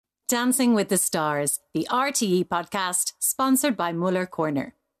Dancing with the Stars, the RTE podcast, sponsored by Muller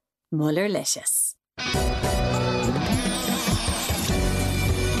Corner. Mullerlicious.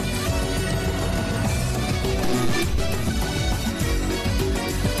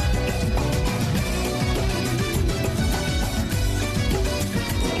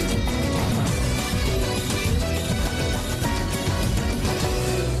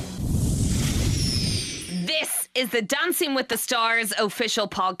 Is the Dancing with the Stars official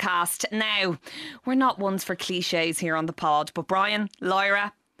podcast. Now, we're not ones for cliches here on the pod, but Brian,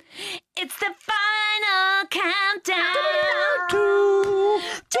 Lyra, it's the final countdown.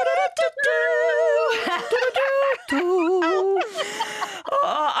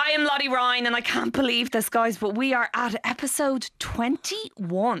 I am Lottie Ryan and I can't believe this, guys, but we are at episode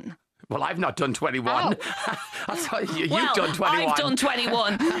 21. Well, I've not done 21. Oh. You've done 21. I've done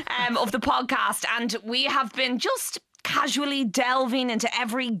 21 of the podcast, and we have been just casually delving into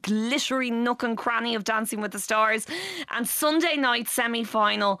every glittery nook and cranny of Dancing with the Stars. And Sunday night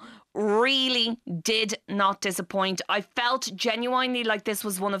semi-final really did not disappoint. I felt genuinely like this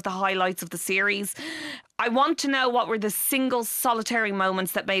was one of the highlights of the series. I want to know, what were the single solitary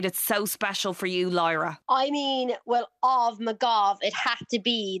moments that made it so special for you, Lyra? I mean, well, of McGov, it had to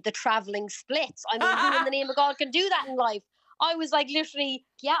be the travelling splits. I mean, who in the name of God can do that in life? I was like, literally,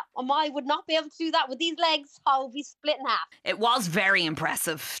 yeah, I would not be able to do that with these legs. I'll be split in half. It was very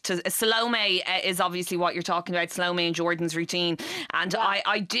impressive. Salome is obviously what you're talking about, Salome and Jordan's routine. And yeah.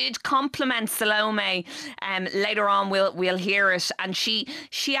 I did compliment Salome. Later on, we'll hear it. And she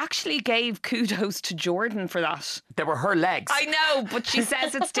actually gave kudos to Jordan for that. They were her legs. I know, but she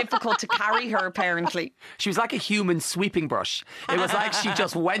says it's difficult to carry her, apparently. She was like a human sweeping brush. It was like she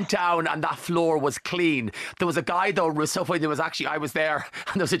just went down and that floor was clean. There was a guy, though, it was so funny. I was there,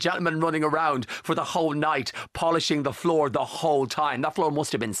 and there was a gentleman running around for the whole night, polishing the floor the whole time. That floor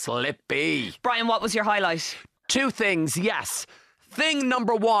must have been slippy. Brian, what was your highlight? Two things, yes. Thing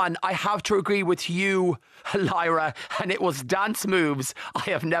number one, I have to agree with you, Lyra, and it was dance moves I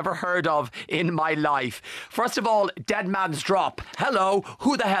have never heard of in my life. First of all, Dead Man's Drop. Hello,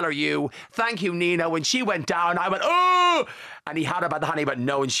 who the hell are you? Thank you, Nina. When she went down, I went, oh! And he had her by the hand, he went,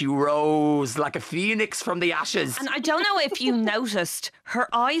 no, and she rose like a phoenix from the ashes. And I don't know if you noticed, her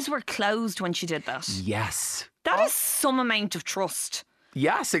eyes were closed when she did that. Yes. That is some amount of trust.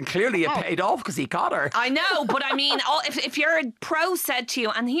 Yes, and clearly it paid off because he caught her. I know, but I mean, if your pro said to you,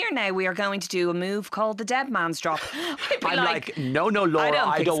 and here now we are going to do a move called the Dead Man's Drop, I'm like, no, Laura,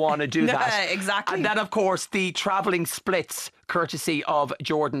 I don't want to do that. Exactly. And then, of course, the travelling splits, courtesy of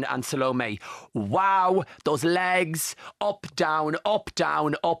Jordan and Salome. Wow, those legs, up, down, up,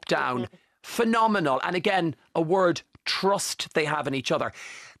 down, up, down. Phenomenal. And again, a word, trust they have in each other.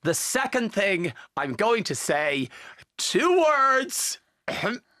 The second thing I'm going to say, two words.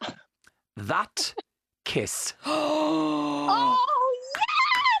 That kiss. Oh,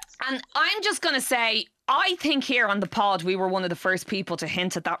 yes! And I'm just going to say, I think here on the pod we were one of the first people to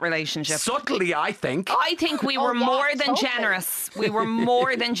hint at that relationship. Subtly, I think. I think we were more than totally. generous. We were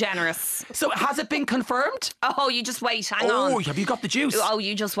more than generous. So has it been confirmed? Oh, you just wait. Hang on. Oh, have you got the juice? Oh,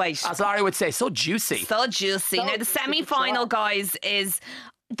 you just wait. As Larry would say, so juicy. So juicy. So Now, the juicy, semi-final, sure. guys, is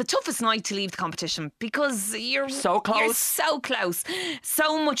the toughest night to leave the competition because you're so close. You're so close.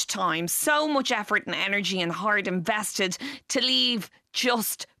 So much time, so much effort and energy and heart invested to leave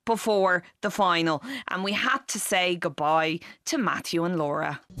just before the final. And we had to say goodbye to Matthew and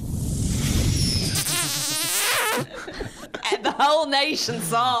Laura. And the whole nation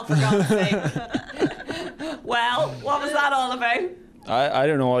saw, for God's sake. Well, what was that all about? I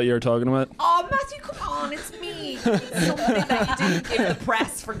don't know what you're talking about. Oh, Matthew, come on, it's me. It's something that you didn't give the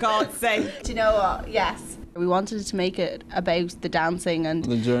press, for God's sake. Do you know what? Yes. We wanted to make it about the dancing and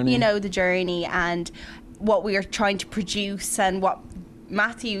The journey. you know, the journey and what we are trying to produce and what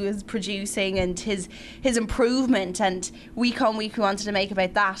Matthew is producing and his improvement, and week on week we wanted to make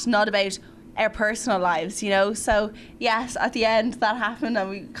about that, not about our personal lives, you know. So yes, at the end that happened,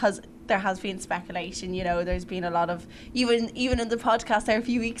 and because there has been speculation, you know, there's been a lot of, even in the podcast there a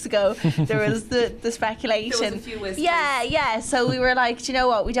few weeks ago, there was the speculation. There was a few whispers. Yeah. So we were like, do you know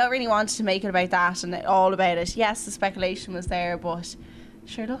what? We don't really want to make it about that and all about it. Yes, the speculation was there, but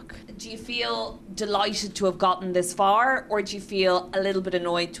sure, look. Do you feel delighted to have gotten this far, or do you feel a little bit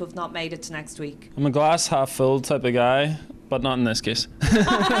annoyed to have not made it to next week? I'm a glass half full type of guy, but not in this case.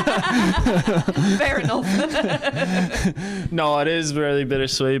 Fair enough. No, it is really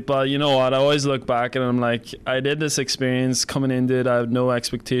bittersweet, but you know what? I always look back and I'm like, I did this experience coming into it. I had no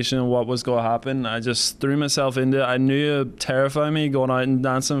expectation of what was going to happen. I just threw myself into it. I knew it would terrify me going out and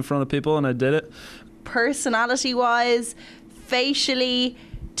dancing in front of people, and I did it. Personality wise, facially,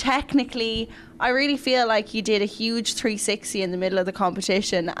 technically, I really feel like you did a huge 360 in the middle of the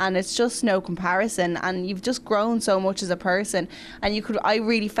competition, and it's just no comparison. And you've just grown so much as a person, and I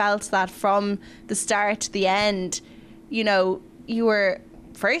really felt that from the start to the end. You know, you were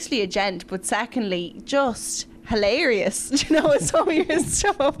firstly a gent, but secondly, just hilarious, with some of your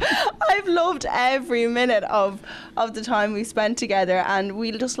stuff. I've loved every minute of the time we spent together, and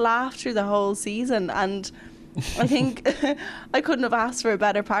we just laughed through the whole season. And I think I couldn't have asked for a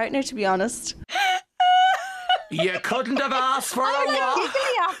better partner, to be honest. You couldn't have asked for a I what? was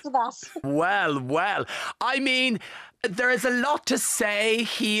giggly after that. Well. I mean, there is a lot to say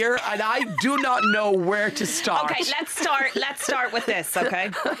here, and I do not know where to start. Okay, let's start with this,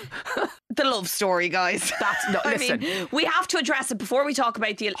 okay? The love story, guys. Listen. I mean, we have to address it before we talk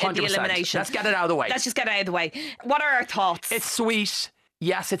about the 100%. elimination. Let's get it out of the way. Let's just get it out of the way. What are our thoughts? It's sweet.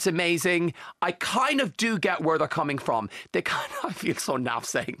 Yes, it's amazing. I kind of do get where they're coming from. I feel so naff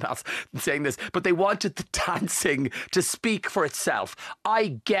saying this, but they wanted the dancing to speak for itself.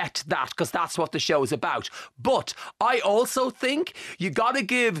 I get that, because that's what the show is about. But I also think you got to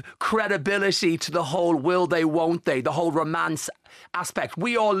give credibility to the whole will they, won't they, the whole romance aspect.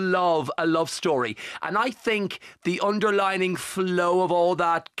 We all love a love story, and I think the underlining flow of all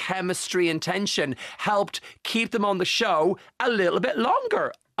that chemistry and tension helped keep them on the show a little bit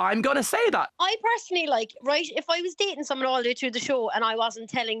longer. I'm going to say that. I personally if I was dating someone all the way through the show and I wasn't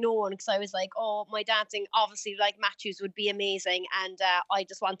telling no one, because I was like, oh, my dancing, obviously, like Matthew's would be amazing, and I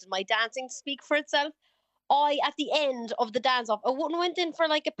just wanted my dancing to speak for itself. At the end of the dance-off, I wouldn't have went in for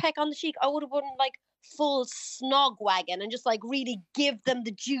like a peck on the cheek. I would have went like full snog wagon and just like really give them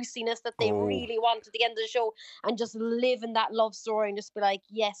the juiciness that they really want at the end of the show, and just live in that love story and just be like,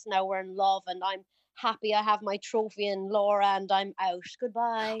 yes, now we're in love and I'm happy I have my trophy and Laura and I'm out.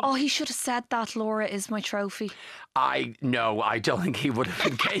 Goodbye. Oh, he should have said that. Laura is my trophy. I don't think he would have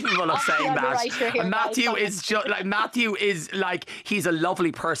been capable of saying Yeah, that. you're right, you're here, Matthew guys. is just like he's a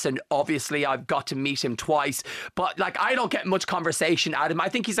lovely person. Obviously, I've got to meet him twice, but like I don't get much conversation out of him. I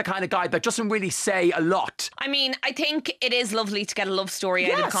think he's the kind of guy that doesn't really say a lot. I mean, I think it is lovely to get a love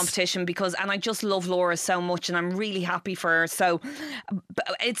story out of the competition, and I just love Laura so much, and I'm really happy for her. So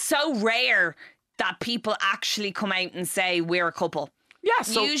it's so rare that people actually come out and say we're a couple. Yeah,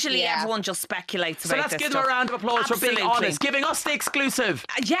 so usually everyone just speculates about this. So let's give them a round of applause for being honest, giving us the exclusive.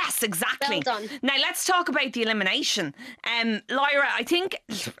 Yes, exactly. Well done. Now let's talk about the elimination. Lyra, I think,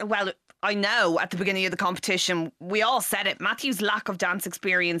 well, I know at the beginning of the competition, we all said it, Matthew's lack of dance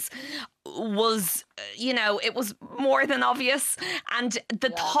experience was, it was more than obvious. And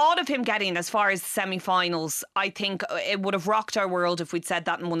the thought of him getting as far as semi-finals, I think it would have rocked our world if we'd said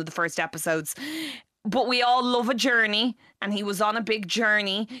that in one of the first episodes. But we all love a journey, and he was on a big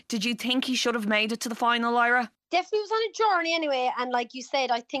journey. Did you think he should have made it to the final, Lyra? Definitely was on a journey anyway, and like you said,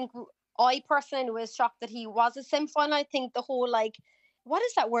 I think I personally was shocked that he was a semi-final. I think the whole what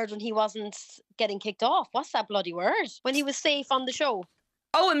is that word when he wasn't getting kicked off? What's that bloody word? When he was safe on the show.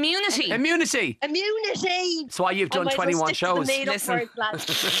 Oh, immunity. Immunity! That's why you've done 21 shows. Listen.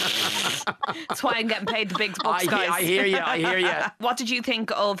 That's why I'm getting paid the big bucks, guys. I hear you. What did you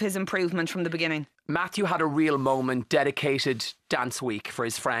think of his improvement from the beginning? Matthew had a real moment, dedicated dance week for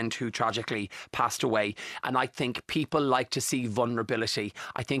his friend who tragically passed away. And I think people like to see vulnerability.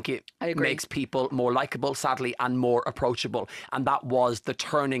 I think it makes people more likeable, sadly, and more approachable. And that was the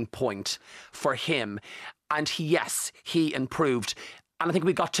turning point for him. And he improved. And I think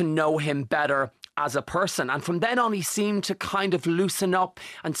we got to know him better as a person. And from then on, he seemed to kind of loosen up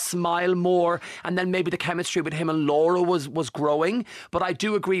and smile more. And then maybe the chemistry with him and Laura was growing. But I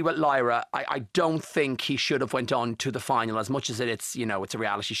do agree with Lyra. I don't think he should have went on to the final, as much as it's a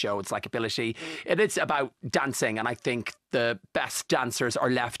reality show. It's like ability. It is about dancing. And I think the best dancers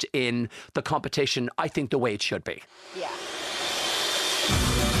are left in the competition, I think, the way it should be. Yeah.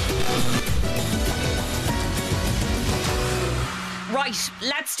 Right,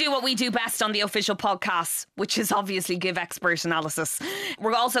 let's do what we do best on the official podcast, which is obviously give expert analysis.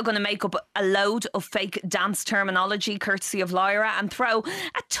 We're also going to make up a load of fake dance terminology courtesy of Lyra and throw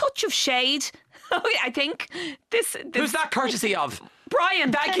a touch of shade. I think this Who's that courtesy of?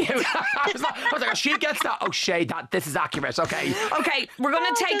 Brian. Thank you. I was like, she gets that. Oh, shade, this is accurate. Okay, we're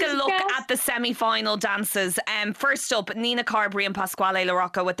going to take a look at the semi-final dances. First up, Nina Carberry and Pasquale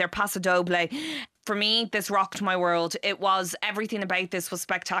LaRocca with their Paso Doble. For me, this rocked my world. Everything about this was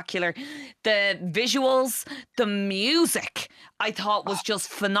spectacular. The visuals, the music, I thought was just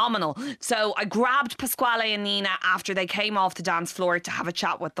phenomenal. So I grabbed Pasquale and Nina after they came off the dance floor to have a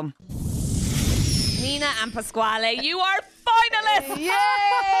chat with them. Nina and Pasquale, you are finalists!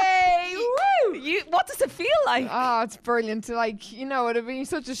 Yay! Woo! What does it feel like? Oh, it's brilliant. Like, you know, it'd be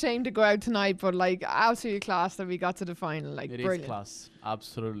such a shame to go out tonight, but like absolutely class that we got to the final. Like, It brilliant. is class,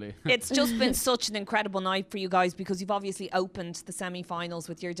 absolutely. It's just been such an incredible night for you guys because you've obviously opened the semi-finals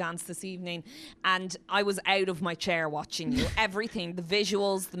with your dance this evening, and I was out of my chair watching you. Everything, the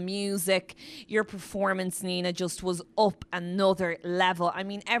visuals, the music, your performance, Nina, just was up another level. I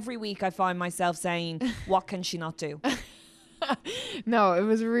mean, every week I find myself saying, what can she not do? No, it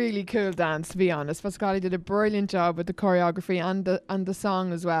was a really cool dance, to be honest. Pasquale did a brilliant job with the choreography and the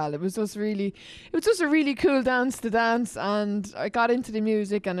song as well. It was just a really cool dance to dance, and I got into the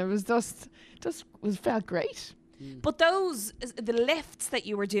music, and it was felt great. But the lifts that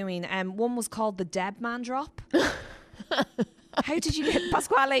you were doing, one was called the Dead Man Drop. How did you get,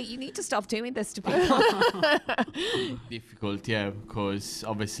 Pasquale? You need to stop doing this to people. Difficult, yeah, because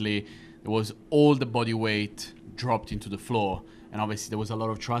obviously there was all the body weight dropped into the floor, and obviously there was a lot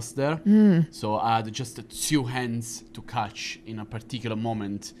of trust there. So I had just 2 hands to catch in a particular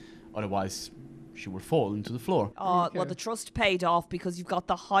moment, otherwise she would fall into the floor. Oh, well, the trust paid off because you've got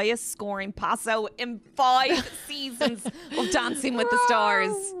the highest scoring passo in 5 seasons of Dancing with the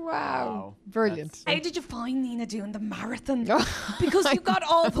Stars. Wow. Brilliant. How did you find Nina doing the marathon? Because you got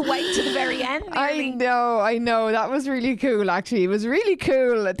all the way to the very end. I know. That was really cool, actually. It was really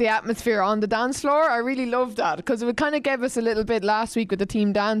cool, the atmosphere on the dance floor. I really loved that because it kind of gave us a little bit last week with the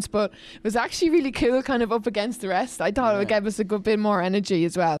team dance, but it was actually really cool kind of up against the rest. I thought it would give us a good bit more energy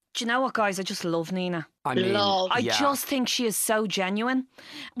as well. Do you know what, guys? I just love Nina. I mean, I just think she is so genuine.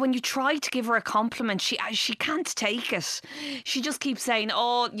 When you try to give her a compliment, she can't take it. She just keeps saying,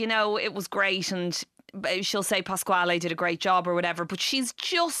 oh, you know, it was great, and she'll say Pasquale did a great job or whatever, but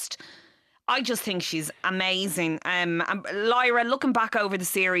I just think she's amazing. Lyra, looking back over the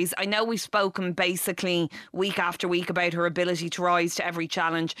series, I know we've spoken basically week after week about her ability to rise to every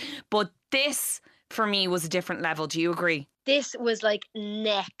challenge, but this, for me, was a different level. Do you agree? This was like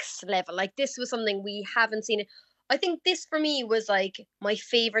next level. Like, this was something we haven't seen. I think this for me was like my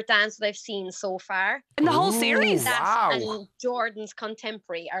favourite dance that I've seen so far. In the whole series? Wow. And Jordan's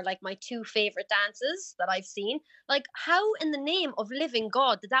Contemporary are like my 2 favourite dances that I've seen. Like, how in the name of living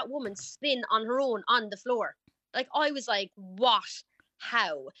God did that woman spin on her own on the floor? Like, I was like, what?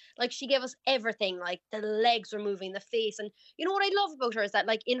 How? Like, she gave us everything. Like, the legs were moving, the face. And you know what I love about her is that,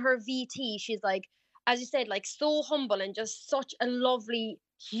 like, in her VT, she's like, as you said, like, so humble and just such a lovely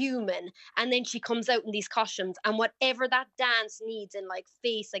human. And then she comes out in these costumes, and whatever that dance needs in like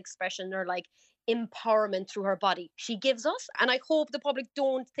face expression or like empowerment through her body, she gives us. And I hope the public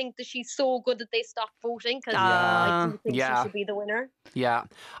don't think that she's so good that they stop voting, because I do think she should be the winner. Yeah,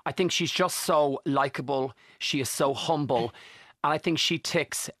 I think she's just so likable. She is so humble. And I think she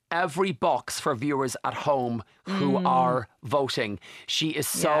ticks every box for viewers at home who are voting. She is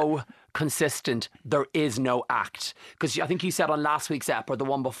so consistent. There is no act. Because I think you said on last week's ep or the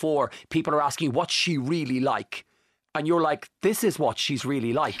one before, people are asking what's she really like. And you're like, this is what she's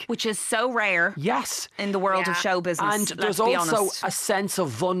really like. Which is so rare. Yes. In the world of show business. And there's also a sense of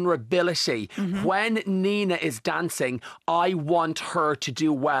vulnerability. When Nina is dancing, I want her to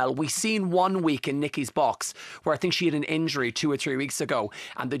do well. We seen one week in Nikki's box where I think she had an injury 2 or 3 weeks ago,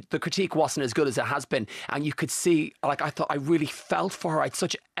 and the critique wasn't as good as it has been. And you could see, like, I thought I really felt for her. I had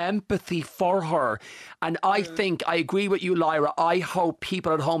such empathy for her. And I think, I agree with you, Lyra. I hope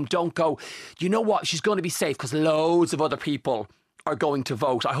people at home don't go, you know what, she's going to be safe because loads of other people are going to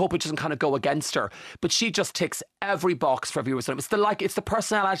vote. I hope it doesn't kind of go against her. But she just ticks every box for viewers. It's the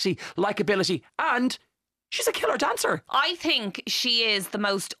personality, likability, and she's a killer dancer. I think she is the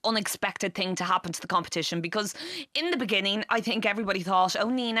most unexpected thing to happen to the competition, because in the beginning, I think everybody thought, oh,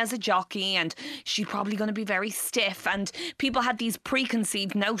 Nina's a jockey and she's probably going to be very stiff. And people had these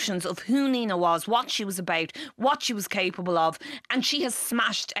preconceived notions of who Nina was, what she was about, what she was capable of. And she has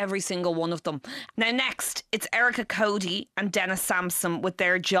smashed every single one of them. Now, next, it's Erica Cody and Dennis Sampson with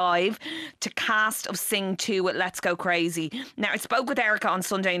their Jive to cast of Sing 2 with Let's Go Crazy. Now, I spoke with Erica on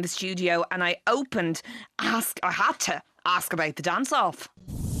Sunday in the studio, and I had to ask about the dance-off.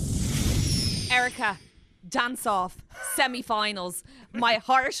 Erica, dance-off, semi-finals. My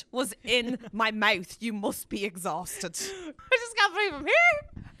heart was in my mouth. You must be exhausted. I just can't believe I'm here.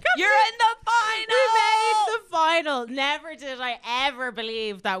 You're in the final! We made the final. Never did I ever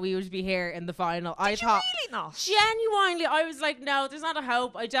believe that we would be here in the final. I thought, really not? Genuinely, I was like, no, there's not a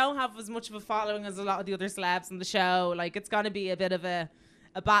hope. I don't have as much of a following as a lot of the other celebs in the show. Like, it's going to be a bit of a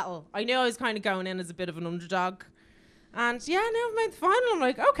battle. I knew I was kind of going in as a bit of an underdog. And yeah, now I've made the final. I'm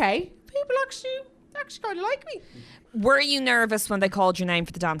like, okay, people actually kind of like me. Were you nervous when they called your name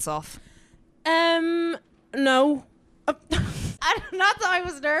for the dance-off? No. Not that I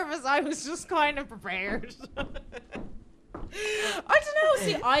was nervous, I was just kind of prepared. I don't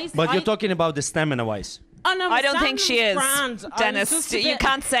know. See, But you're talking about the stamina-wise. Oh, no, I don't think she is. grand. Dennis, you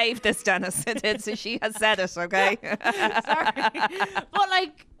can't save this, Dennis. She has said it, okay? Sorry. But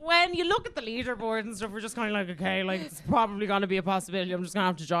like, when you look at the leaderboard and stuff, we're just kind of like, okay, like, it's probably going to be a possibility. I'm just going to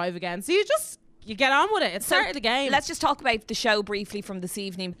have to drive again. So you get on with it. It's part of the game. Let's just talk about the show briefly from this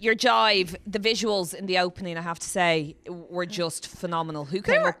evening. Your jive, the visuals in the opening, I have to say, were just phenomenal. Who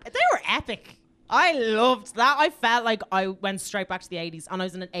came up? They were epic. I loved that. I felt like I went straight back to the 80s and I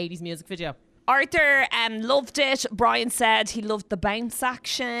was in an 80s music video. Arthur loved it. Brian said he loved the bounce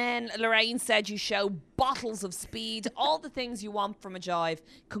action. Lorraine said you show bottles of speed, all the things you want from a jive.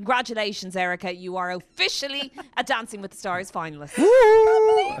 Congratulations, Erica. You are officially a Dancing with the Stars finalist. I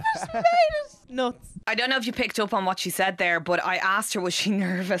can't believe it. Made it. Nuts. I don't know if you picked up on what she said there, but I asked her, was she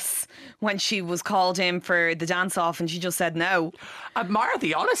nervous when she was called in for the dance-off, and she just said no. Admire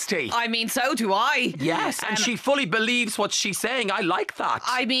the honesty. I mean, so do I. Yes, and she fully believes what she's saying. I like that.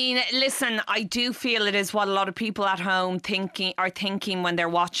 I mean, listen, I do feel it is what a lot of people at home are thinking when they're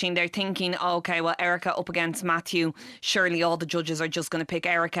watching. They're thinking, oh, okay, well, Erica up against Matthew. Surely all the judges are just going to pick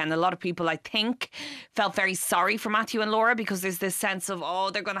Erica. And a lot of people, I think, felt very sorry for Matthew and Laura because there's this sense of, oh,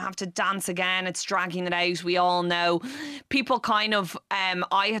 they're going to have to dance again. It's dragging it out. We all know. People kind of,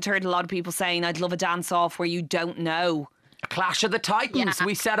 I had heard a lot of people saying, I'd love a dance-off where you don't know. Clash of the Titans. Yeah.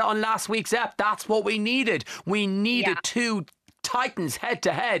 We said it on last week's ep. That's what we needed. We needed two Titans head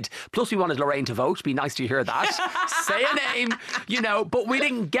to head. Plus we wanted Lorraine to vote. Be nice to hear that. Say a name, but we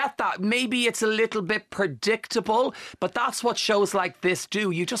didn't get that. Maybe it's a little bit predictable, but that's what shows like this do.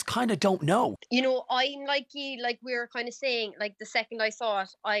 You just kind of don't know. I'm like you, like we were kind of saying, like the second I saw it,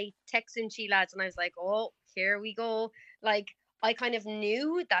 I texted She Lads and I was like, oh, here we go. Like I kind of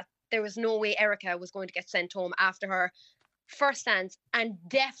knew that there was no way Erica was going to get sent home after her first dance, and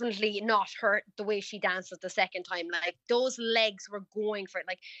definitely not her the way she danced the second time. Like those legs were going for it.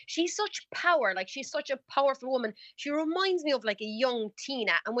 Like she's such power, like she's such a powerful woman. She reminds me of like a young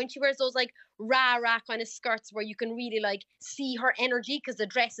Tina, and when she wears those like rah kind of skirts where you can really like see her energy because the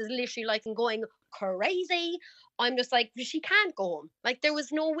dress is literally like going crazy. I'm just like, she can't go home. Like there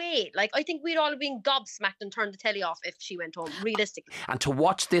was no way. Like I think we'd all have been gobsmacked and turned the telly off if she went home, realistically. And to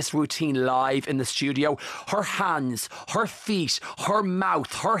watch this routine live in the studio, her hands, her feet, her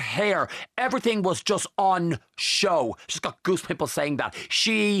mouth, her hair, everything was just on show. She's got goose pimples saying that.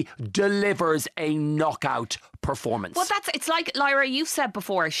 She delivers a knockout performance. Well, it's like, Lyra, you've said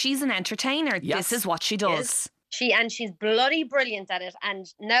before, she's an entertainer. Yes. This is what she does. Yes. She's bloody brilliant at it, and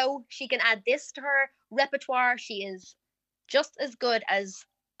now she can add this to her repertoire. She is just as good as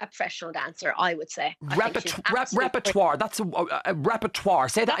a professional dancer, I would say. Repertoire. That's a repertoire.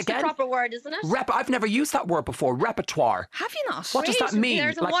 Say that again. That's the proper word, isn't it? I've never used that word before. Repertoire. Have you not? What does that mean?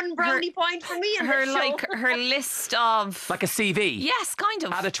 There's a one brownie point for me in her this show. her list of like a CV. Yes, kind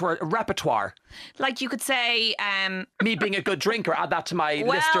of. Add it to her repertoire. Like you could say, me being a good drinker. Add that to my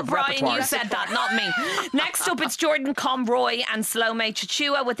list of Brian, repertoires. you said that, not me. Next up, it's Jordan Conroy and Salome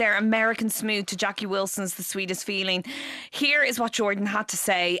Chichua with their American Smooth to Jackie Wilson's The Sweetest Feeling. Here is what Jordan had to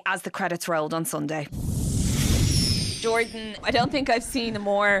say as the credits rolled on Sunday. Jordan, I don't think I've seen a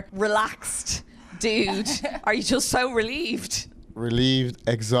more relaxed dude. Are you just so relieved? Relieved,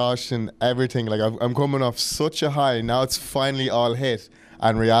 exhaustion, everything. Like I'm coming off such a high. Now it's finally all hit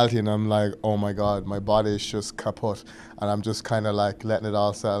and reality, and I'm like, oh my God, my body is just kaput, and I'm just kind of like letting it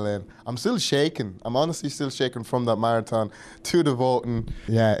all settle in. I'm still shaking. I'm honestly still shaking from that marathon to the voting.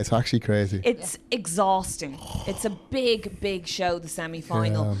 Yeah, it's actually crazy. It's exhausting. It's a big show, the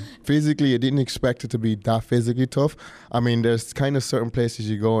semi-final. Yeah. Physically, I didn't expect it to be that physically tough. I mean, there's kind of certain places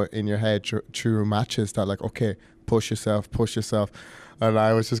you go in your head through matches that like, okay, push yourself. And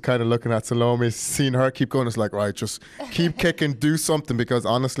I was just kind of looking at Salome, seeing her keep going. It's like, right, just keep kicking, do something. Because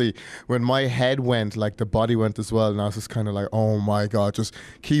honestly, when my head went, like the body went as well. And I was just kind of like, oh my God, just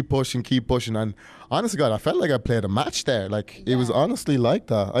keep pushing. And honestly, God, I felt like I played a match there. Like, it was honestly like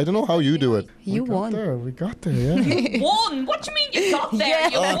that. I don't know how you do it. You won. We got there, yeah. Won? What do you mean you got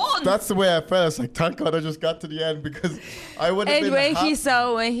there? You won. That's the way I felt. I was like, thank God I just got to the end, because I would have been when he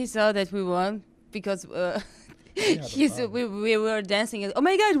saw that we won, because we were dancing and, oh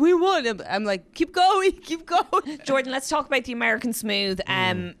my God, we won. I'm like, keep going. Jordan, let's talk about the American Smooth,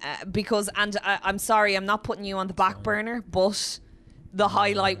 because I'm sorry, I'm not putting you on the back burner, but the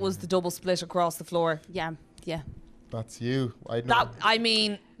highlight was the double split across the floor. Yeah. That's you.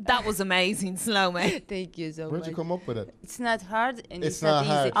 That was amazing, Salome. Thank you so Where'd much. you come up with it? It's not hard and It's it's not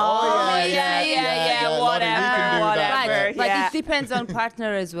not easy. hard. Oh, yeah, Lauren, you can do that. whatever. But yeah. it depends on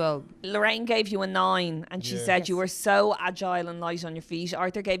partner as well. Lorraine gave you a 9 and she Yeah. said you were so agile and light on your feet.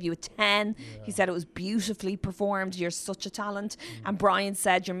 Arthur gave you a 10. He said it was beautifully performed. You're such a talent. And Brian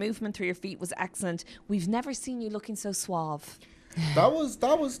said your movement through your feet was excellent. We've never seen you looking so suave. That was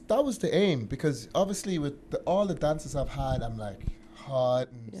the aim, because obviously with all the dances I've had, I'm like hot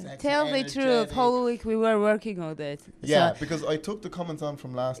and sexy, Tell the truth. energetic. Whole week we were working on that. Yeah, So, because I took the comments on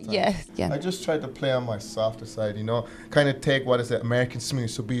from last time. yeah. I just tried to play on my softer side, kind of take what is it, American smooth,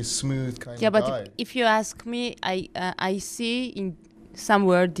 so be a smooth kind Yeah, of but guy. if you ask me, I see in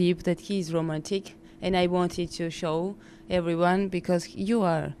somewhere deep that he's romantic, and I wanted to show everyone because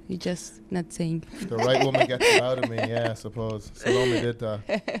you're just not saying. The right woman gets it out of me, yeah, I suppose. Salome did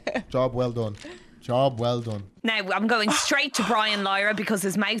that. Job well done. Job well done. Now, I'm going straight to Brian Lyra because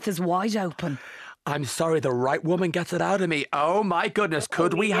his mouth is wide open. I'm sorry, the right woman gets it out of me. Oh my goodness,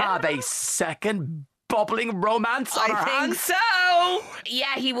 could we have a second bubbling romance on our I think hands? so.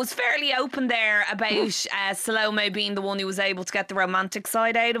 Yeah, he was fairly open there about Salome being the one who was able to get the romantic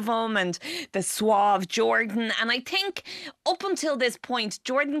side out of him and the suave Jordan. And I think up until this point,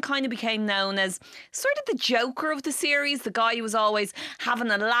 Jordan kind of became known as sort of the joker of the series, the guy who was always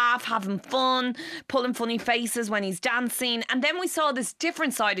having a laugh, having fun, pulling funny faces when he's dancing. And then we saw this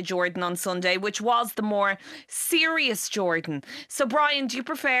different side of Jordan on Sunday, which was the more serious Jordan. So Brian, do you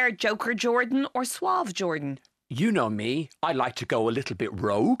prefer Joker Jordan or suave Jordan? You know me, I like to go a little bit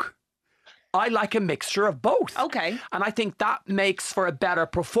rogue. I like a mixture of both. Okay. And I think that makes for a better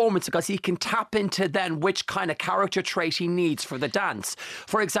performance because he can tap into then which kind of character trait he needs for the dance.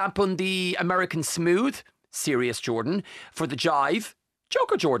 For example, in the American Smooth, serious Jordan. For the Jive,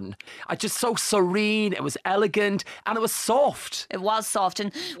 Joker Jordan. Just so serene, it was elegant, and it was soft. It was soft,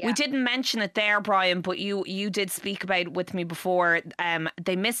 and we didn't mention it there, Brian, but you did speak about it with me before.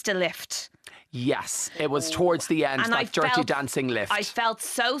 They missed a lift. Yes, it was towards the end, And that Dirty Dancing lift. I felt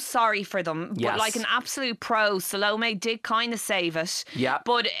so sorry for them. Yes. But like an absolute pro, Salome did kind of save it. Yeah.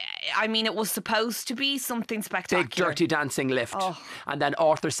 But I mean, it was supposed to be something spectacular. Big Dirty Dancing lift. Oh. And then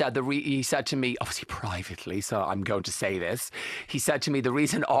Arthur said, he said to me, obviously privately, so I'm going to say this. He said to me, the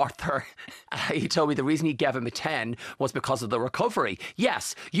reason Arthur, he told me the reason he gave him a 10 was because of the recovery.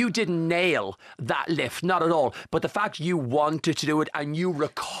 Yes, you didn't nail that lift, not at all. But the fact you wanted to do it and you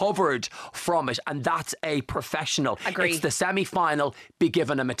recovered from it, and that's a professional. Agree. It's the semi-final, be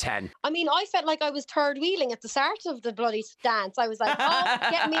given him a 10. I mean, I felt like I was third wheeling at the start of the bloody dance. I was like,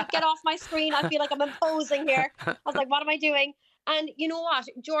 oh, get off my screen. I feel like I'm imposing here. I was like, what am I doing? And you know what,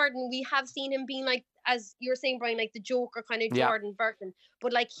 Jordan, we have seen him being like, as you were saying, Brian, like the Joker kind of Jordan version.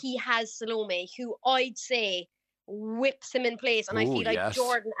 But like he has Salome, who I'd say whips him in place, and I feel like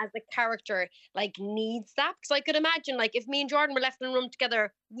Jordan as a character like needs that, because I could imagine like if me and Jordan were left in a room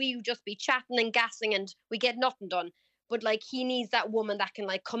together, we would just be chatting and gassing and we get nothing done. But like he needs that woman that can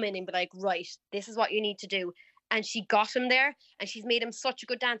like come in and be like, right, this is what you need to do. And she got him there, and she's made him such a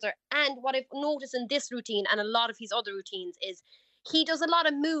good dancer. And what I've noticed in this routine and a lot of his other routines is he does a lot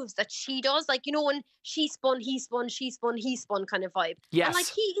of moves that she does, like, you know, when she spun, he spun, she spun, he spun kind of vibe. Yes. And like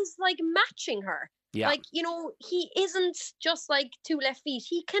he is like matching her. Yeah. Like, you know, he isn't just like two left feet.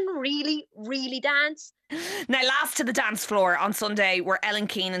 He can really, really dance. Now, last to the dance floor on Sunday were Ellen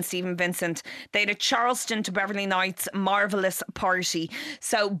Keane and Stephen Vincent. They had a Charleston to Beverly Nights marvellous party.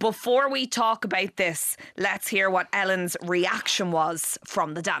 So before we talk about this, let's hear what Ellen's reaction was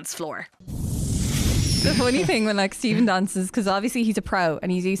from the dance floor. The funny thing when like Stephen dances, because obviously he's a pro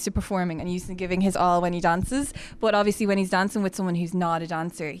and he's used to performing and used to giving his all when he dances, but obviously when he's dancing with someone who's not a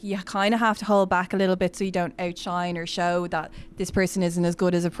dancer, you kind of have to hold back a little bit so you don't outshine or show that this person isn't as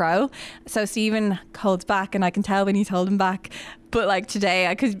good as a pro. So Stephen holds back, and I can tell when he's holding back. But like today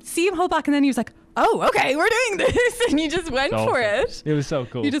I could see him hold back, and then he was like, oh, okay, we're doing this. And you just went for it. It was so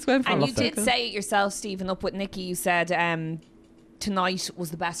cool. You just went for it. And you did say it yourself, Stephen, up with Nikki. You said tonight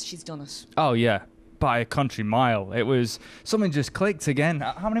was the best she's done it. Oh, yeah. By a country mile. It was something just clicked again.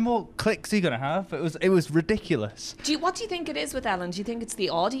 How many more clicks are you gonna have? It was ridiculous. What do you think it is with Ellen? Do you think it's the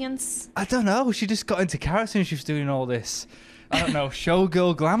audience? I don't know. She just got into character and she was doing all this, I don't know,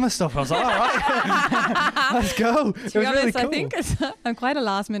 showgirl glamour stuff. I was like, all right, let's go. To be honest, really cool. I'm quite a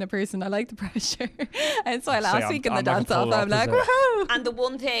last minute person. I like the pressure. And so last week in the dance off, I'm like, woohoo! And the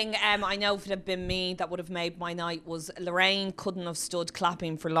one thing I know if it had been me that would have made my night was Lorraine couldn't have stood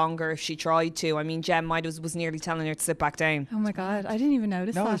clapping for longer if she tried to. I mean, Jem was nearly telling her to sit back down. Oh my God, I didn't even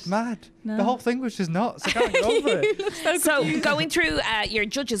notice that. No, it's mad. No. The whole thing was just nuts. I can't get over it. So going through your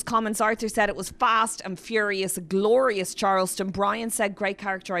judges' comments, Arthur said it was fast and furious, a glorious Charleston And Brian said, great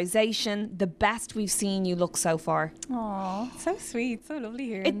characterisation, the best we've seen you look so far. Aw, so sweet, so lovely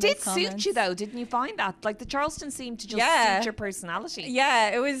hearing It did those suit comments. you though, didn't you find that? Like the Charleston seemed to just suit your personality.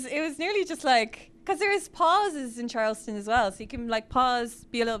 Yeah, it was nearly just like, because there's pauses in Charleston as well, so you can like pause,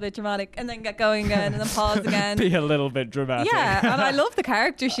 be a little bit dramatic, and then get going again, and then pause again. Be a little bit dramatic. Yeah, and I love the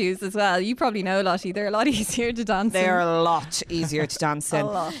character shoes as well. You probably know, Lottie, they're a lot easier to dance in. They're a lot easier to dance in. A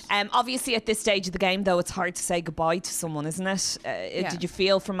lot. Obviously, at this stage of the game, though, it's hard to say goodbye to someone, isn't it? Did you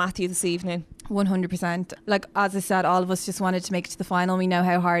feel for Matthew this evening? 100%. Like, as I said, all of us just wanted to make it to the final. We know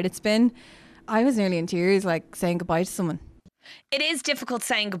how hard it's been. I was nearly in tears, like, saying goodbye to someone. It is difficult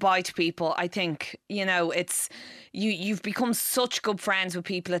saying goodbye to people. I think, you know, it's you've become such good friends with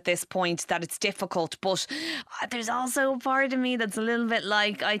people at this point that it's difficult. But there's also a part of me that's a little bit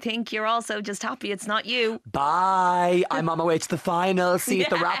like, I think you're also just happy it's not you. Bye. I'm on my way to the final. See you at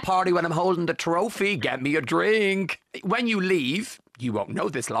the wrap party when I'm holding the trophy. Get me a drink. When you leave, you won't know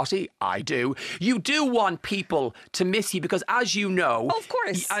this, Lottie. I do. You do want people to miss you because, as you know, of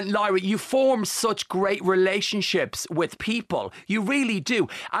course, and Lyra, you form such great relationships with people. You really do.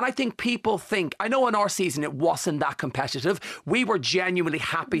 And I think people think, I know in our season it wasn't that competitive. We were genuinely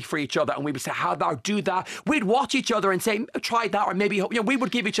happy for each other and we would say, how about do that? We'd watch each other and say, try that, or maybe, you know, we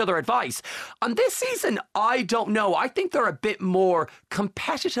would give each other advice. On this season, I don't know. I think they're a bit more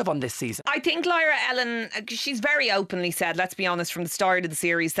competitive on this season. I think Lyra Ellen, she's very openly said, let's be honest, from the start of the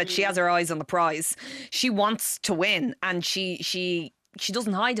series, that she has her eyes on the prize. She wants to win, and she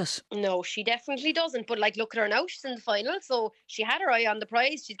doesn't hide it. No, she definitely doesn't. But like, look at her now. She's in the final, so she had her eye on the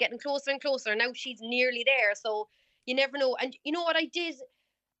prize. She's getting closer and closer. Now she's nearly there. So you never know. And you know what I did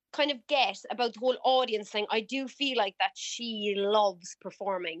kind of get about the whole audience thing? I do feel like that she loves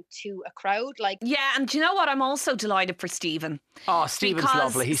performing to a crowd. Like, yeah, and do you know what? I'm also delighted for Stephen. Oh, Stephen's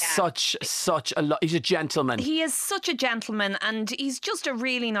lovely. He's he's a gentleman. He is such a gentleman, and he's just a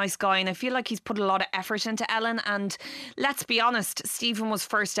really nice guy, and I feel like he's put a lot of effort into Ellen. And let's be honest, Stephen was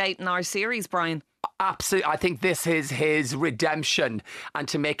first out in our series, Brian. Absolutely. I think this is his redemption and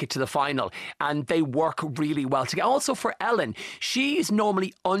to make it to the final. And they work really well together. Also for Ellen, she's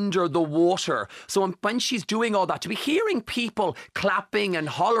normally under the water. So when she's doing all that, to be hearing people clapping and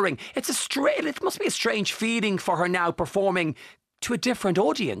hollering, it must be a strange feeling for her now performing to a different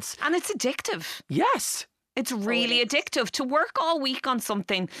audience. And it's addictive. Yes. It's really addictive to work all week on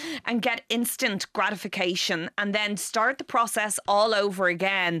something and get instant gratification and then start the process all over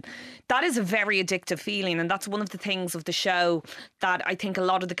again. That is a very addictive feeling, and that's one of the things of the show that I think a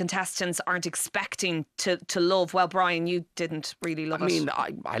lot of the contestants aren't expecting to love. Well, Brian, you didn't really love it. I mean,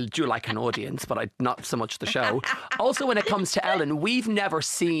 I do like an audience, but not so much the show. Also, when it comes to Ellen, we've never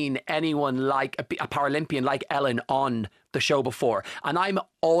seen anyone like a Paralympian like Ellen on the show before, and I'm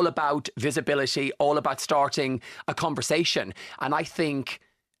all about visibility, all about starting a conversation, and I think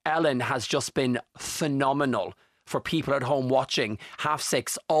Ellen has just been phenomenal for people at home watching Half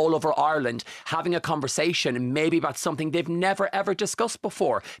Six all over Ireland, having a conversation maybe about something they've never ever discussed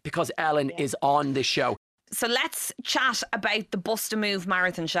before because Ellen is on this show. So let's chat about the Bust a Move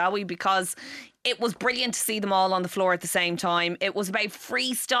marathon, shall we? Because it was brilliant to see them all on the floor at the same time. It was about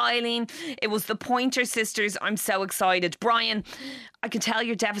freestyling. It was the Pointer Sisters. I'm so excited. Brian, I can tell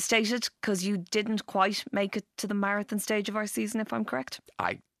you're devastated because you didn't quite make it to the marathon stage of our season, if I'm correct.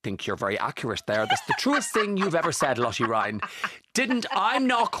 I think you're very accurate there. That's the truest thing you've ever said, Lottie Ryan. I'm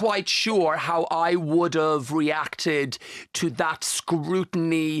not quite sure how I would have reacted to that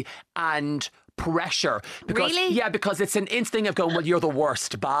scrutiny and pressure. Because, really? Yeah, because it's an instinct of going, well, you're the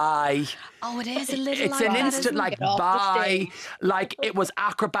worst. Bye. Oh, it is a little It's like an that, instant isn't like, it? bye. Like, it was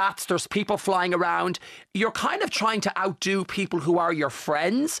acrobats. There's people flying around. You're kind of trying to outdo people who are your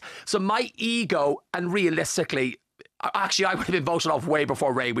friends. So my ego, and realistically, actually, I would have been voted off way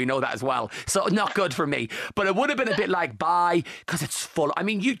before Ray. We know that as well. So not good for me. But it would have been a bit like, bye, because it's full. I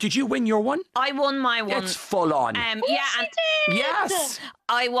mean, did you win your one? I won my one. It's full on. Yes.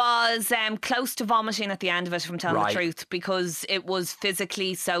 I was close to vomiting at the end of it, if I'm telling the truth, because it was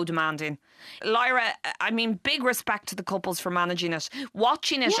physically so demanding. Lyra, I mean, big respect to the couples for managing it.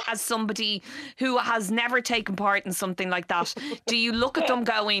 Watching it as somebody who has never taken part in something like that, do you look at them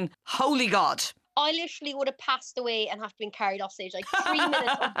going, holy God? I literally would have passed away and have been carried off stage. Like 3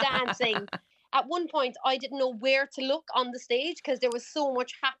 minutes of dancing. At one point, I didn't know where to look on the stage because there was so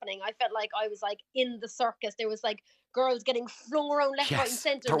much happening. I felt like I was like in the circus. There was like girls getting flung around left, right and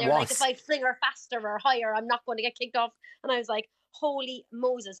centre. And they were like, if I fling her faster or higher, I'm not going to get kicked off. And I was like, holy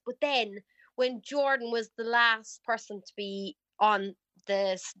Moses. But then when Jordan was the last person to be on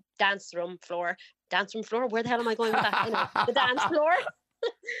the dance room floor, where the hell am I going with that? The dance floor.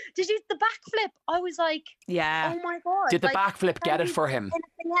 Did you the backflip? I was like, Yeah. oh my god! Did the like, backflip how get do it you for do him?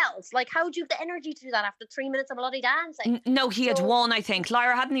 Anything else? Like, how do you have the energy to do that after 3 minutes of bloody dancing? No, he had won, I think.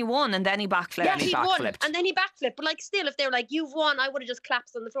 Lyra, hadn't he won? And then he backflipped. Yeah, he won, and then he backflipped. But like, still, if they were like, "You've won," I would have just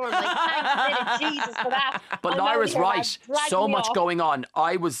collapsed on the floor. I'm like, "Thanks, Jesus, for that." But I'm out Lyra's here, right. lads, drag So me much off. going on.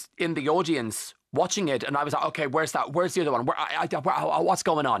 I was in the audience watching it, and I was like, okay, where's that? Where's the other one? What's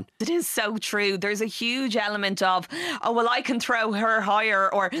going on? It is so true. There's a huge element of, oh, well, I can throw her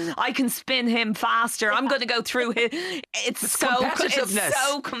higher, or I can spin him faster. I'm going to go through it. It's competitiveness.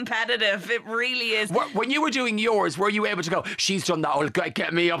 so competitive. It really is. When you were doing yours, were you able to go, she's done that, oh,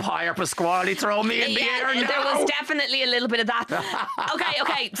 get me up higher, Pasquale, throw me in the air now? There was definitely a little bit of that.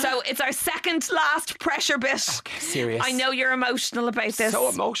 Okay, so it's our second last pressure bit. Okay, serious. I know you're emotional about this. So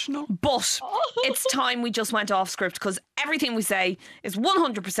emotional. But it's time we just went off script, because everything we say is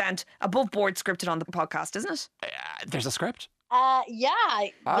 100% above board scripted on the podcast, isn't it? There's a script. Yeah,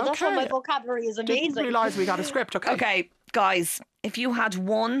 but that's why my vocabulary is amazing. Didn't realise we got a script. Okay, guys, if you had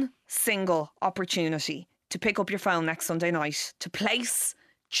one single opportunity to pick up your phone next Sunday night to place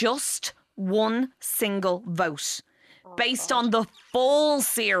just one single vote based on the full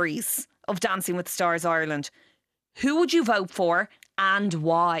series of Dancing with the Stars Ireland, who would you vote for and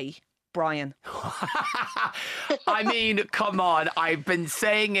why? Brian. I mean, come on. I've been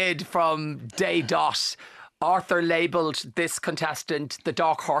saying it from day dot. Arthur labelled this contestant the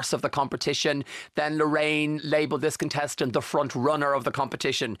dark horse of the competition. Then Lorraine labelled this contestant the front runner of the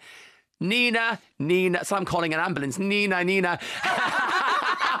competition. Nina, so I'm calling an ambulance. Nina.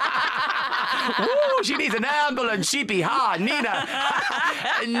 Ooh, she needs an ambulance. She be hard. Nina,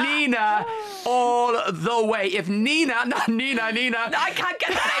 all the way. If Nina. I can't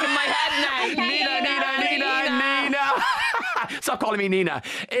get that out of my head now. Nina. Stop calling me Nina.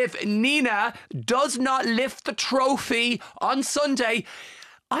 If Nina does not lift the trophy on Sunday,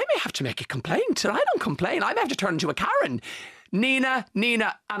 I may have to make a complaint. And I don't complain. I may have to turn into a Karen. Nina,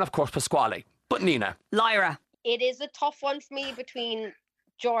 and of course Pasquale. But Nina. Lyra. It is a tough one for me between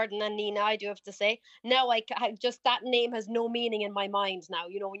Jordan and Nina, I do have to say. Now, I just that name has no meaning in my mind now.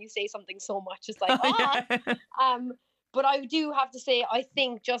 You know, when you say something so much, it's like, but I do have to say, I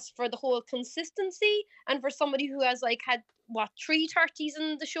think just for the whole consistency and for somebody who has like had, 3 30s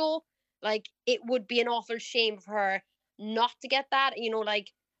in the show, like it would be an awful shame for her not to get that, you know,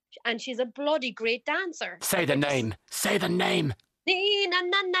 like, and she's a bloody great dancer. Say the name. Nina,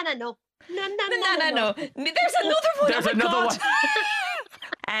 no. No. There's another one. There's another one.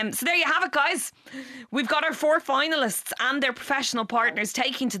 So there you have it, guys. We've got our 4 finalists and their professional partners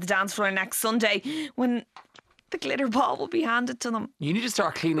taking to the dance floor next Sunday when the glitter ball will be handed to them. You need to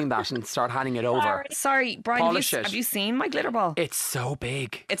start cleaning that and start handing it over. Sorry, Brian, Polish have you seen my glitter ball? It's so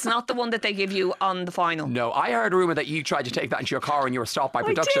big. It's not the one that they give you on the final. No, I heard a rumour that you tried to take that into your car and you were stopped by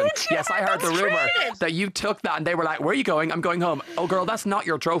production. did? Yes, I heard the rumour that you took that and they were like, where are you going? I'm going home. Oh, girl, that's not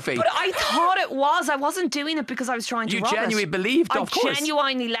your trophy. But I thought it was. I wasn't doing it because I was trying to rob it. You genuinely believed, of course. I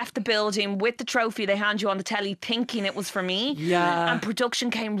genuinely left the building with the trophy they hand you on the telly thinking it was for me. Yeah. And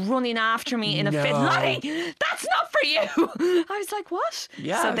production came running after me in a fit. Lottie, that's not for you. I was like, what?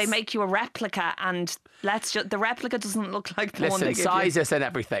 Yes. So they make you a replica, and the replica doesn't look like the one they give you. Sizes and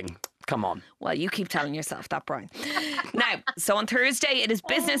everything. Come on. Well, you keep telling yourself that, Brian. Now, so on Thursday, it is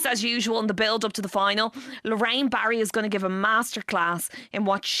business as usual in the build up to the final. Lorraine Barry is going to give a masterclass in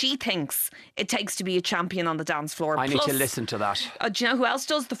what she thinks it takes to be a champion on the dance floor. I need to listen to that. Do you know who else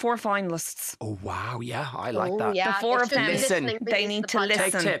does? The 4 finalists. Oh, wow. Yeah, I like that. Yeah, the 4 of them, they need to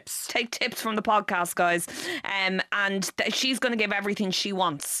listen. Take tips. Take tips from the podcast, guys. And she's going to give everything she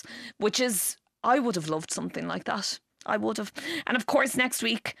wants, which is, I would have loved something like that. I would have. And of course, next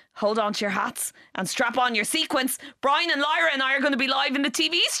week, hold on to your hats and strap on your sequins. Brian and Lyra and I are going to be live in the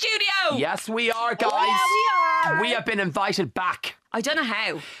TV studio. Yes, we are, guys. Oh, yeah, we are. We have been invited back. I don't know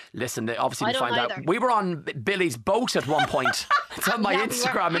how. Listen, they obviously I didn't find don't out. either. We were on Billy's boat at one point. It's on my Yeah,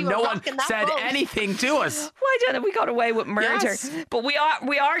 Instagram, we and were no one rocking that said boat. anything to us. Well, I don't know. We got away with murder. Yes. But we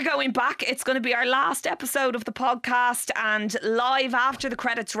are going back. It's going to be our last episode of the podcast, and live after the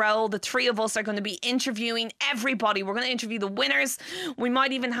credits roll, the 3 of us are going to be interviewing everybody. We're going to interview the winners. We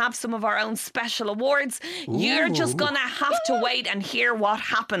might even have some of our own special awards. You're just going to have to wait and hear what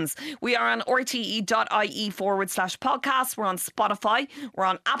happens. We are on rte.ie/podcast. We're on Spotify. We're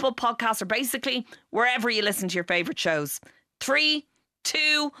on Apple Podcasts, or basically wherever you listen to your favourite shows. 3,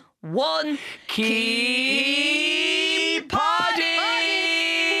 2, 1. Keep podding!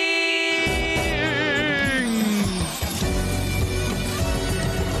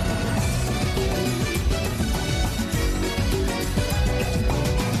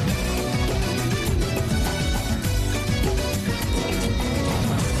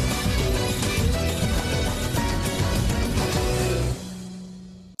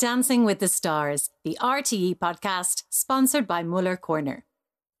 Dancing with the Stars, the RTE podcast, sponsored by Muller Corner.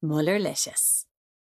 Mullerlicious.